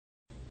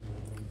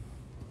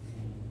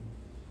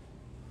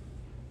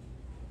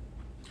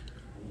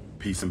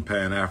Peace and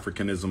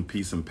Pan-Africanism,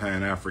 peace and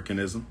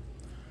Pan-Africanism.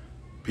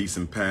 Peace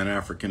and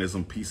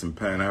Pan-Africanism, peace and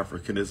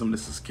Pan-Africanism.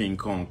 This is King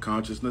Kong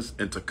Consciousness,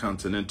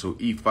 Intercontinental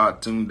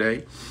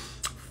Ifatunde.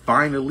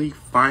 Finally,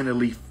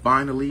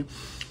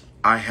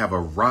 I have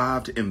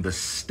arrived in the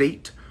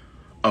state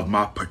of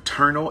my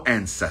paternal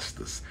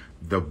ancestors,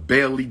 the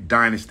Bailey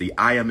dynasty.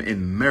 I am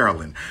in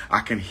Maryland.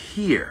 I can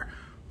hear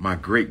my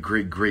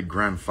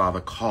great-great-great-grandfather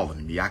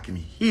calling me. I can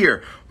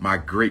hear my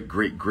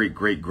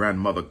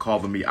great-great-great-great-grandmother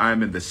calling me. I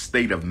am in the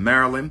state of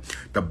Maryland.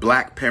 The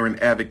Black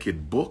Parent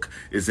Advocate book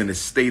is in the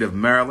state of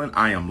Maryland.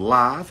 I am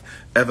live.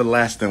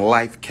 Everlasting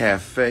Life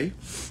Cafe.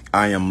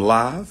 I am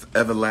live.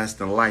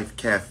 Everlasting Life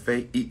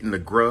Cafe. Eating the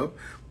grub.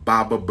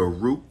 Baba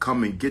Baruch,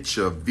 come and get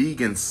your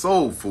vegan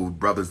soul food,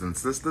 brothers and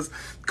sisters.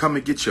 Come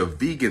and get your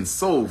vegan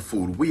soul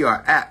food. We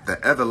are at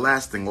the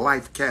Everlasting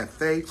Life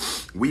Cafe.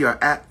 We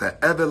are at the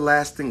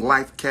Everlasting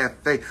Life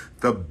Cafe.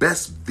 The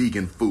best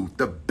vegan food,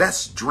 the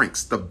best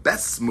drinks, the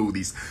best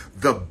smoothies,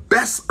 the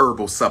best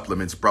herbal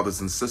supplements,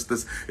 brothers and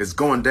sisters, is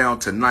going down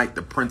tonight.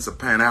 The Prince of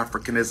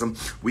Pan-Africanism.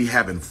 We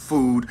having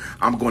food.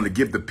 I'm going to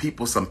give the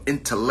people some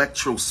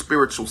intellectual,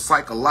 spiritual,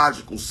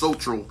 psychological,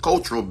 social,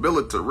 cultural,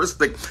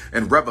 militaristic,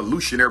 and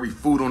revolutionary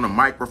food on the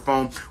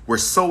microphone. We're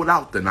sold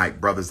out tonight,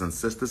 brothers and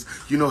sisters.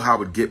 You know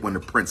how it get when the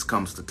Prince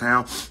comes to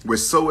town. We're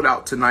sold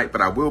out tonight, but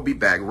I will be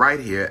back right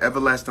here,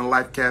 Everlasting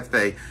Life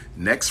Cafe,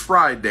 next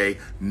Friday,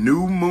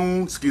 full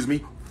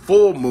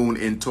moon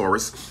in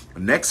Taurus.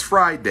 Next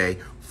Friday,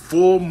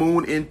 full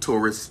moon in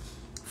Taurus.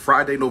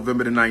 Friday,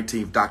 November the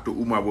 19th, Dr.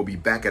 Umar will be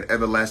back at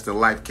Everlasting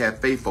Life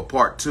Cafe for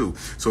part 2.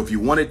 So if you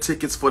wanted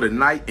tickets for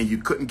tonight and you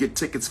couldn't get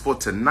tickets for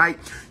tonight,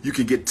 you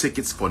can get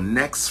tickets for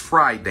next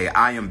Friday.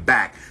 I am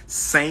back.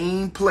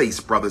 Same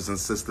place, brothers and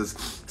sisters.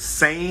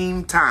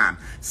 Same time,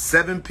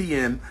 7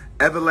 p.m.,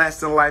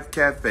 Everlasting Life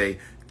Cafe,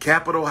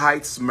 Capitol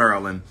Heights,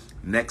 Maryland,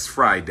 next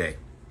Friday,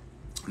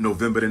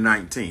 November the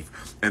 19th.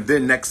 And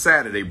then next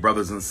Saturday,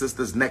 brothers and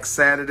sisters, next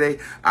Saturday,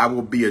 I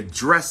will be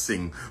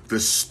addressing the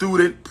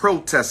student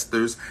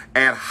protesters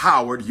at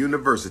Howard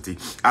University.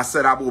 I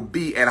said I will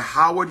be at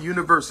Howard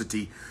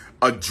University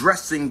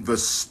addressing the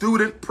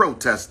student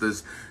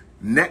protesters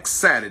next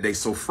Saturday.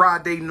 So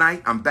Friday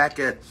night, I'm back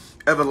at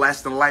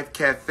Everlasting Life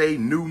Cafe,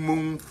 new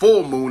moon,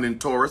 full moon in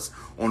Taurus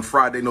on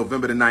Friday,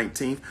 November the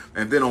 19th.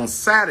 And then on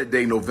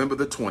Saturday, November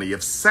the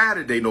 20th,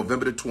 Saturday,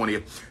 November the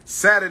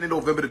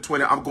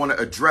 20th, I'm going to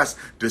address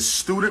the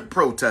student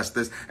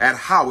protesters at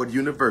Howard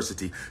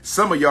University.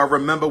 Some of y'all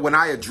remember when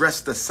I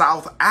addressed the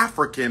South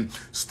African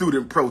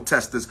student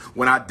protesters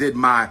when I did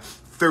my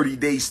 30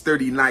 days,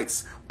 30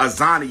 nights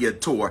Azania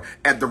tour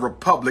at the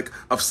Republic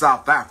of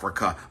South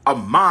Africa.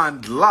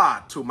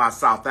 Amandla to my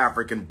South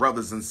African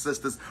brothers and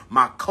sisters,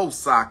 my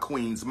Xhosa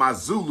queens, my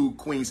Zulu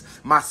queens,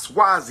 my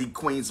Swazi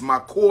queens, my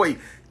Khoi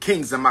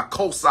kings and my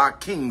Xhosa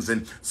kings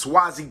and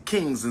Swazi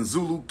kings and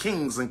Zulu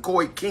kings and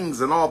Khoi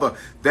kings and all the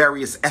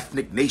various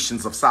ethnic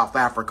nations of South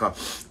Africa.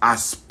 I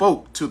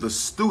spoke to the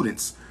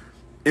students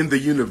in the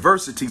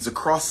universities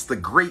across the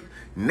great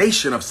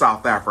nation of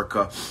South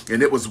Africa,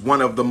 and it was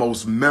one of the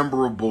most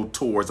memorable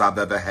tours I've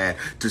ever had,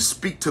 to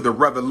speak to the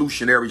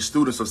revolutionary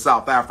students of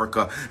South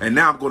Africa. And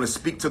now I'm going to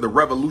speak to the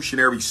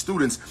revolutionary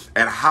students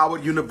at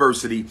Howard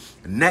University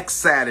next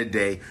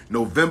Saturday,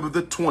 November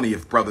the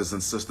 20th, brothers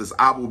and sisters.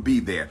 I will be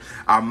there.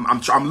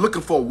 I'm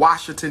looking for a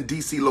Washington,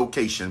 D.C.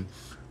 location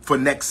for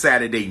next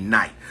Saturday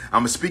night.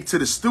 I'm going to speak to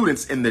the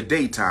students in the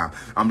daytime.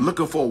 I'm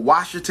looking for a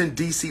Washington,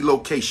 D.C.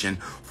 location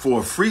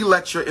for a free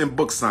lecture and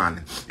book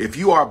signing. If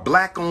you are a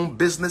black-owned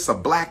business, a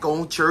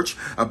black-owned church,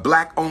 a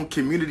black-owned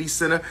community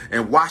center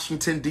in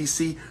Washington,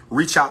 D.C.,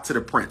 reach out to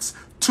the Prince.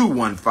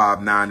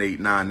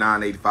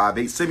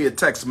 215-989-9858. Send me a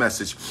text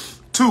message.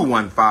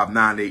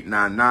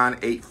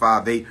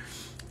 215-989-9858.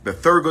 The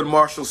Thurgood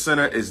Marshall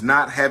Center is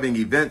not having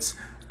events.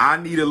 I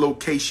need a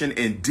location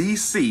in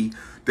D.C.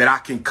 that I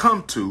can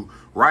come to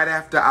right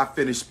after I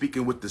finish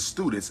speaking with the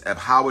students at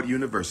Howard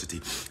University.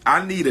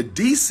 I need a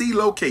D.C.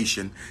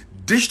 location,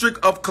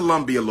 District of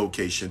Columbia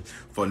location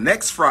for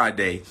next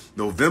Friday,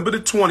 November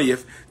the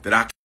 20th, that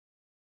I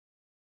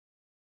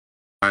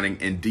can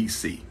in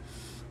D.C.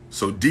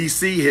 So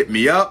D.C., hit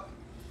me up.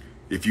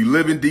 If you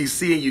live in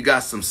D.C. and you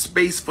got some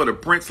space for the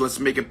Prince, let's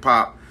make it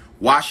pop.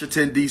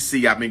 Washington,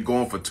 D.C. I've been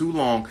going for too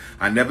long.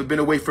 I've never been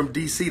away from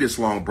D.C. this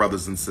long,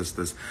 brothers and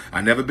sisters.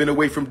 I've never been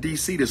away from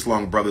D.C. this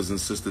long, brothers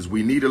and sisters.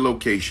 We need a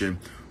location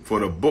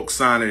for the book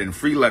signing and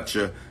free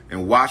lecture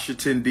in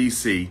Washington,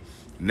 D.C.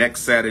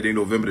 next Saturday,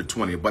 November the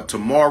 20th. But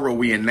tomorrow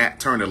we in Nat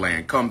Turner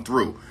land. Come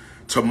through.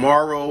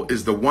 Tomorrow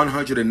is the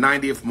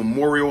 190th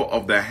memorial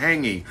of the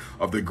hanging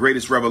of the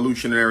greatest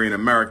revolutionary in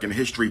American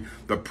history,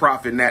 the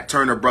Prophet Nat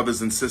Turner,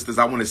 brothers and sisters.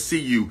 I want to see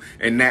you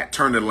in Nat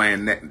Turner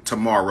land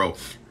tomorrow.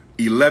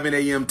 11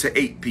 a.m. to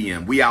 8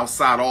 p.m. We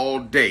outside all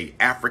day.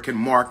 African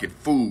market,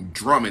 food,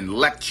 drumming,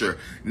 lecture,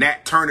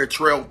 Nat Turner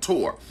Trail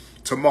tour.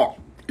 Tomorrow,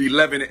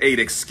 11-8,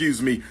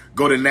 excuse me.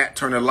 Go to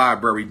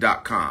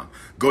natturnerlibrary.com.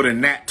 Go to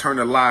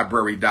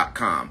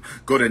natturnerlibrary.com.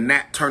 Go to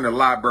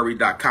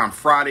natturnerlibrary.com.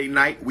 Friday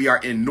night, we are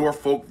in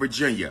Norfolk,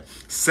 Virginia.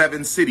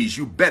 7 cities.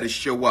 You better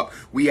show up.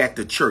 We at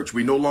the church.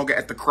 We no longer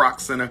at the Kroc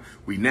Center.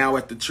 We now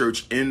at the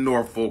church in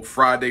Norfolk.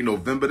 Friday,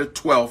 November the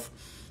 12th.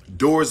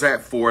 Doors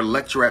at 4,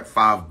 lecture at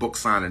 5, book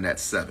signing at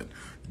 7.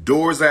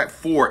 Doors at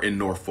 4 in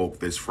Norfolk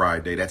this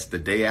Friday. That's the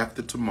day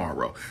after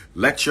tomorrow.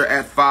 Lecture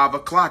at 5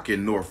 o'clock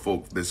in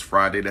Norfolk this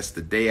Friday. That's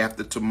the day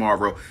after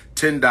tomorrow.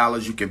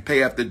 $10. You can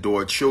pay at the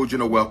door.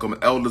 Children are welcome.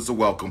 Elders are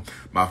welcome.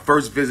 My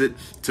first visit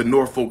to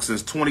Norfolk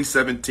since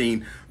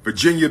 2017.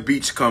 Virginia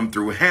Beach come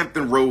through.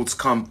 Hampton Roads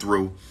come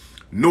through.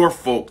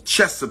 Norfolk,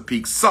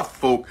 Chesapeake,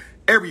 Suffolk.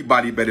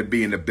 Everybody better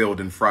be in the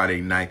building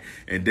Friday night.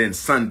 And then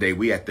Sunday,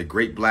 we at the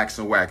Great Blacks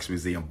and Wax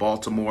Museum,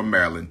 Baltimore,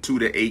 Maryland. 2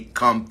 to 8,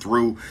 come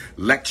through.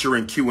 Lecture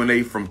and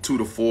Q&A from 2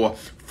 to 4.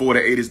 4 to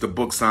 8 is the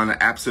book signing,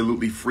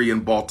 absolutely free in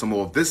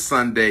Baltimore. This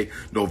Sunday,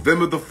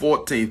 November the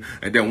 14th.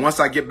 And then once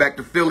I get back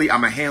to Philly, I'm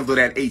going to handle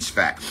that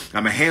HVAC.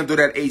 I'm going to handle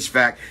that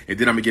HVAC. And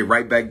then I'm going to get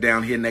right back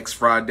down here next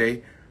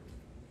Friday,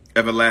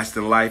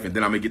 Everlasting Life. And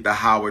then I'm going to get to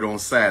Howard on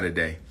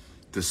Saturday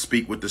to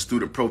speak with the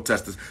student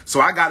protesters.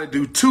 So I got to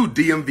do 2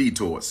 DMV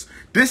tours.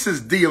 This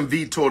is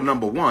DMV tour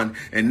number 1,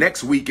 and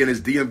next weekend is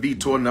DMV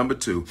tour number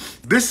 2.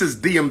 This is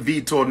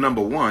DMV tour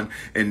number 1,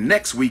 and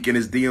next weekend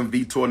is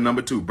DMV tour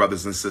number 2,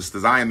 brothers and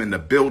sisters. I am in the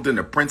building.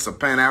 The Prince of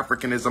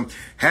Pan-Africanism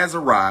has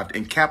arrived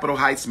in Capitol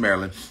Heights,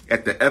 Maryland,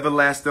 at the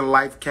Everlasting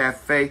Life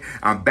Cafe.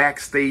 I'm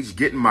backstage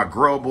getting my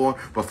grub on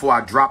before I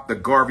drop the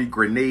Garvey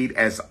grenade,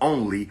 as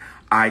only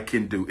I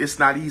can do. It's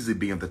not easy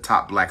being the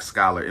top black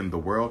scholar in the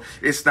world.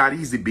 It's not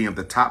easy being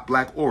the top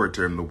black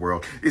orator in the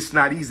world. It's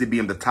not easy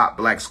being the top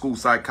black school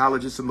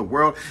psychologist in the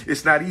world.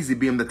 It's not easy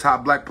being the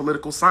top black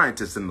political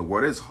scientist in the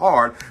world. It's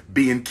hard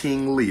being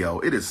King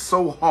Leo. It is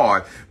so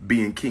hard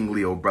being King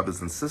Leo,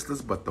 brothers and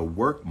sisters, but the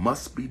work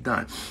must be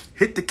done.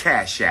 Hit the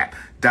Cash App,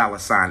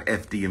 $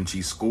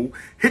 FDMG School.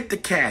 Hit the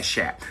Cash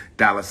App,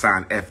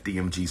 $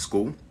 FDMG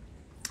School.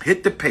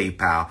 Hit the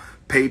PayPal,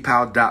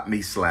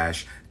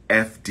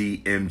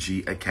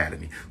 paypal.me/FDMG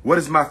Academy. What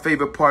is my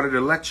favorite part of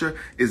the lecture?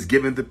 Is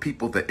giving the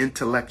people the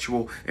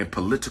intellectual and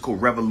political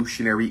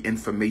revolutionary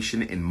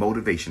information and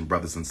motivation,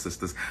 brothers and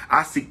sisters.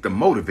 I seek to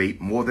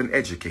motivate more than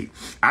educate.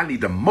 I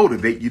need to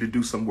motivate you to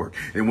do some work.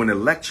 And when the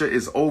lecture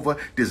is over,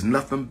 there's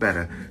nothing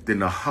better than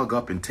to hug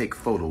up and take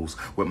photos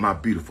with my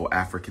beautiful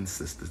African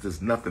sisters.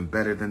 There's nothing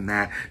better than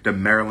that. The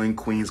Maryland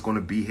Queen's going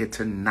to be here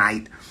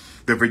tonight.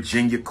 The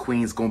Virginia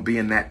Queen's going to be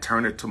in Nat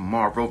Turner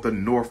tomorrow. The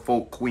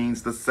Norfolk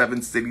Queens, the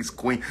 7 Cities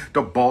Queen,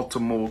 the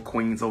Baltimore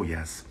Queens. Oh,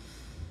 yes.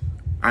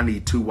 I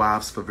need 2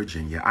 wives for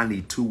Virginia. I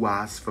need 2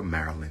 wives for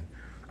Maryland.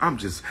 I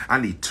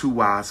need 2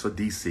 wives for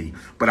D.C.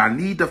 But I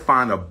need to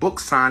find a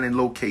book signing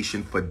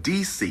location for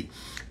D.C.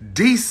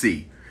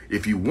 D.C.,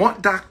 if you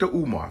want Dr.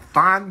 Umar,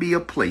 find me a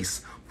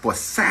place for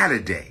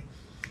Saturday.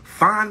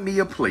 Find me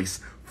a place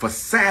for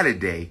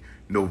Saturday,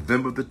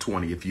 November the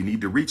 20th. If you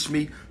need to reach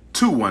me,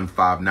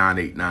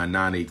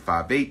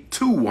 215-989-9858,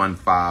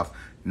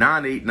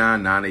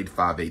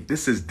 215-989-9858.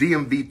 This is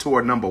DMV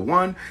tour number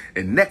 1,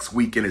 and next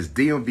weekend is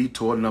DMV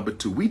tour number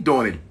 2. We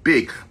doing it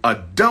big, a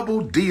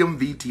double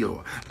DMV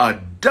tour, a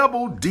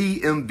double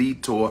DMV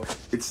tour.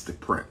 It's the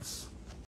Prince.